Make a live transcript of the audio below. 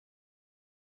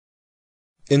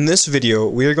In this video,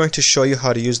 we are going to show you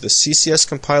how to use the CCS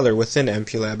compiler within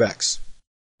MPLAB X.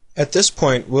 At this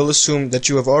point, we'll assume that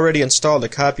you have already installed a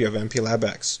copy of MPLAB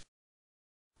X.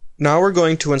 Now we're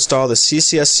going to install the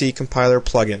CCS Compiler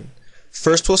plugin.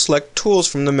 First, we'll select Tools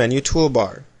from the menu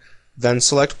toolbar. Then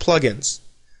select Plugins.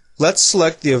 Let's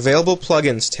select the Available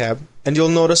Plugins tab, and you'll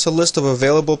notice a list of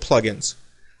available plugins.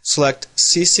 Select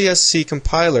CCS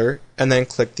Compiler, and then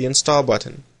click the Install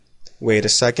button. Wait a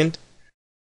second.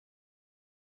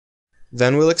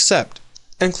 Then we'll accept,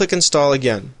 and click Install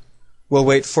again. We'll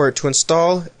wait for it to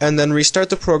install, and then restart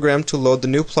the program to load the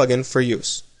new plugin for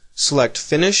use. Select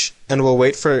Finish, and we'll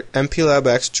wait for MPLAB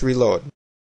X to reload.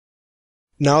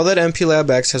 Now that MPLAB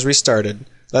X has restarted,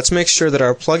 let's make sure that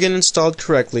our plugin installed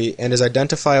correctly and is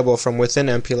identifiable from within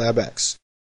MPLAB X.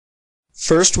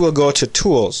 First, we'll go to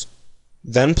Tools,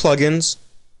 then Plugins,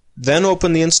 then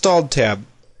open the Installed tab.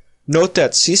 Note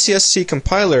that CCS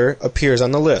Compiler appears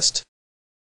on the list.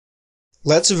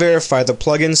 Let's verify the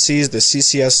plugin sees the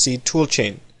CCS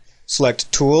toolchain.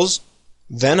 Select Tools,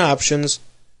 then Options,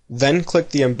 then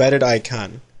click the embedded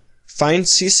icon. Find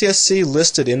CCS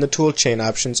listed in the toolchain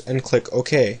options and click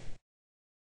OK.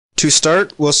 To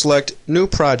start, we'll select New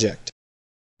Project.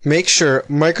 Make sure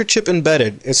Microchip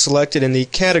Embedded is selected in the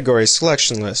Category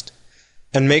selection list,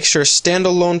 and make sure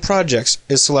Standalone Projects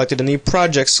is selected in the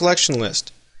Project selection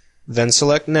list. Then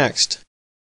select Next.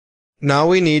 Now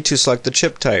we need to select the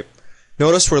chip type.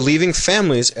 Notice we're leaving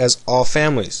Families as All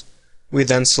Families. We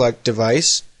then select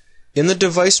Device. In the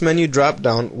Device menu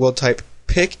drop-down, we'll type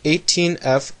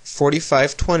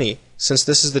PIC18F4520 since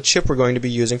this is the chip we're going to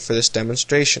be using for this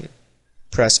demonstration.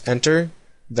 Press Enter,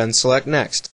 then select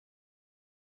Next.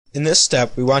 In this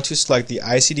step, we want to select the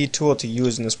ICD tool to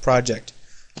use in this project.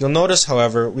 You'll notice,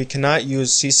 however, we cannot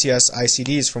use CCS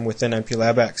ICDs from within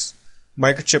MPLAB X.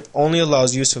 Microchip only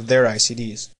allows use of their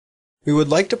ICDs. We would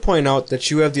like to point out that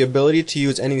you have the ability to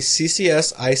use any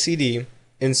CCS ICD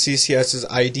in CCS's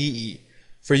IDE.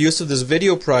 For use of this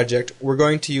video project, we're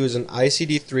going to use an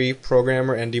ICD3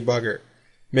 programmer and debugger.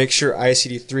 Make sure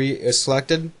ICD3 is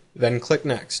selected, then click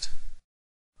Next.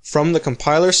 From the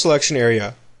compiler selection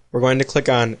area, we're going to click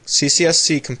on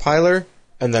CCS Compiler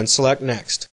and then select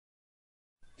Next.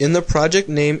 In the project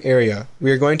name area,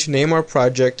 we are going to name our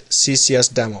project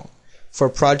CCS Demo. For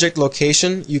project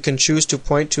location, you can choose to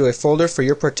point to a folder for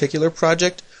your particular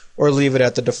project or leave it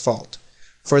at the default.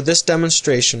 For this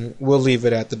demonstration, we'll leave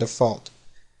it at the default.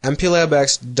 MPLAB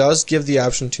X does give the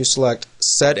option to select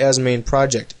Set as Main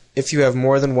Project if you have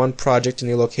more than one project in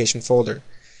the location folder.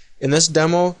 In this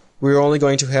demo, we're only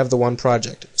going to have the one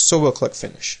project, so we'll click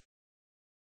Finish.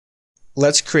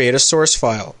 Let's create a source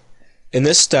file. In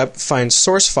this step, find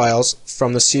Source Files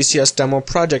from the CCS Demo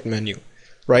Project menu.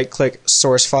 Right-click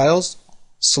Source Files,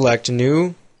 select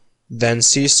New, then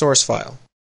See Source File.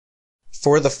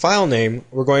 For the file name,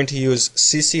 we're going to use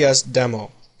CCS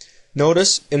Demo.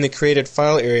 Notice in the Created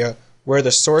File area where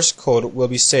the source code will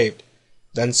be saved.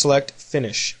 Then select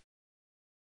Finish.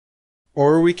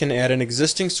 Or we can add an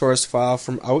existing source file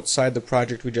from outside the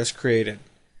project we just created.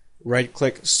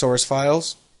 Right-click Source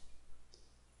Files,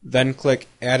 then click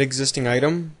Add Existing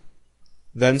Item,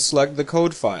 then select the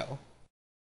code file.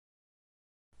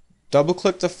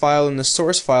 Double-click the file in the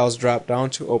Source Files drop-down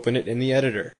to open it in the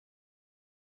editor.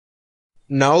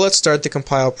 Now let's start the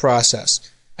compile process.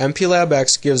 MPLAB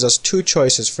X gives us two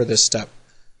choices for this step.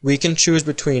 We can choose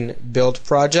between Build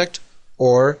Project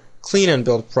or Clean and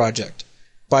Build Project.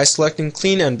 By selecting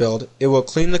Clean and Build, it will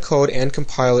clean the code and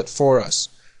compile it for us.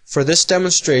 For this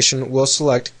demonstration, we'll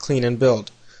select Clean and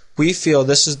Build. We feel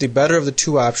this is the better of the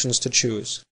two options to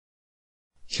choose.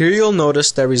 Here you'll notice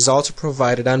that results are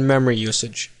provided on memory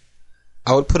usage.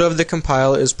 Output of the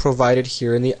compile is provided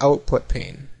here in the Output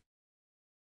pane.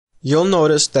 You'll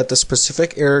notice that the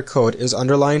specific error code is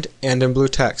underlined and in blue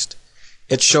text.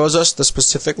 It shows us the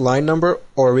specific line number,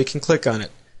 or we can click on it,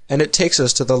 and it takes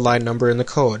us to the line number in the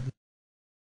code.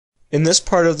 In this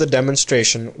part of the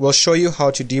demonstration, we'll show you how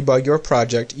to debug your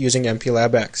project using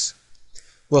MPLAB X.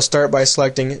 We'll start by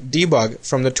selecting Debug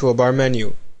from the toolbar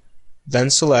menu,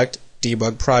 then select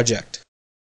Debug Project.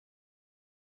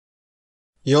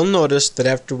 You'll notice that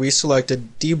after we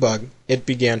selected Debug, it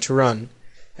began to run.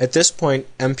 At this point,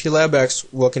 MPLAB X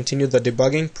will continue the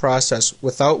debugging process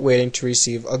without waiting to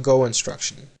receive a Go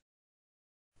instruction.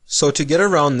 So to get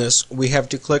around this, we have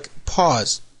to click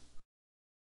Pause,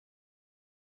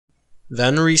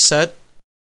 then Reset.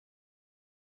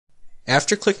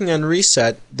 After clicking on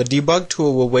Reset, the debug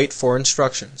tool will wait for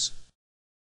instructions.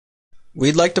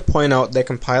 We'd like to point out that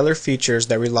compiler features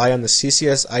that rely on the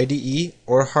CCS IDE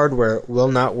or hardware will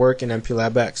not work in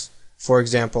MPLAB X. For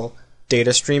example,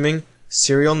 data streaming,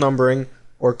 serial numbering,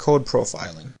 or code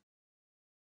profiling.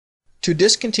 To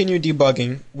discontinue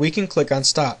debugging, we can click on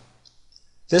Stop.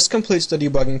 This completes the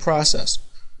debugging process.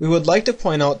 We would like to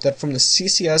point out that from the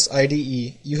CCS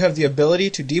IDE, you have the ability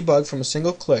to debug from a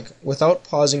single click without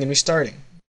pausing and restarting.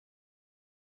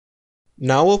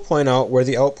 Now we'll point out where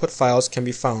the output files can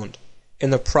be found. In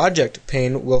the Project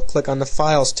pane, we'll click on the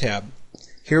Files tab.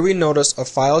 Here we notice a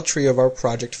file tree of our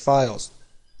project files.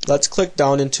 Let's click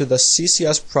down into the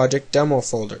CCS Project Demo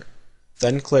folder.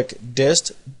 Then click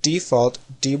Dist, Default,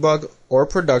 Debug, or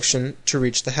Production to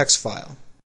reach the hex file.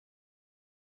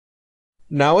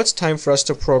 Now it's time for us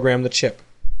to program the chip.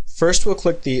 First we'll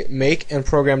click the Make and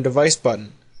Program Device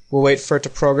button. We'll wait for it to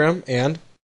program and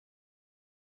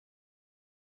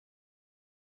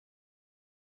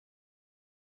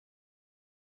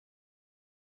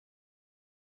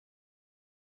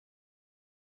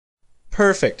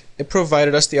perfect! It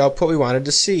provided us the output we wanted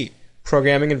to see.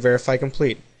 Programming and verify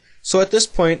complete. So at this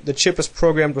point, the chip is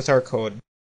programmed with our code.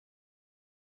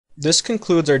 This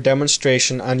concludes our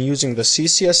demonstration on using the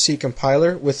CCS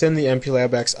compiler within the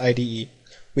MPLAB X IDE.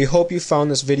 We hope you found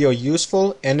this video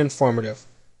useful and informative.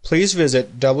 Please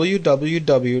visit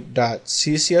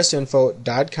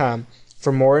www.ccsinfo.com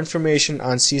for more information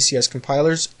on CCS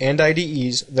compilers and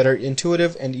IDEs that are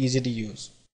intuitive and easy to use.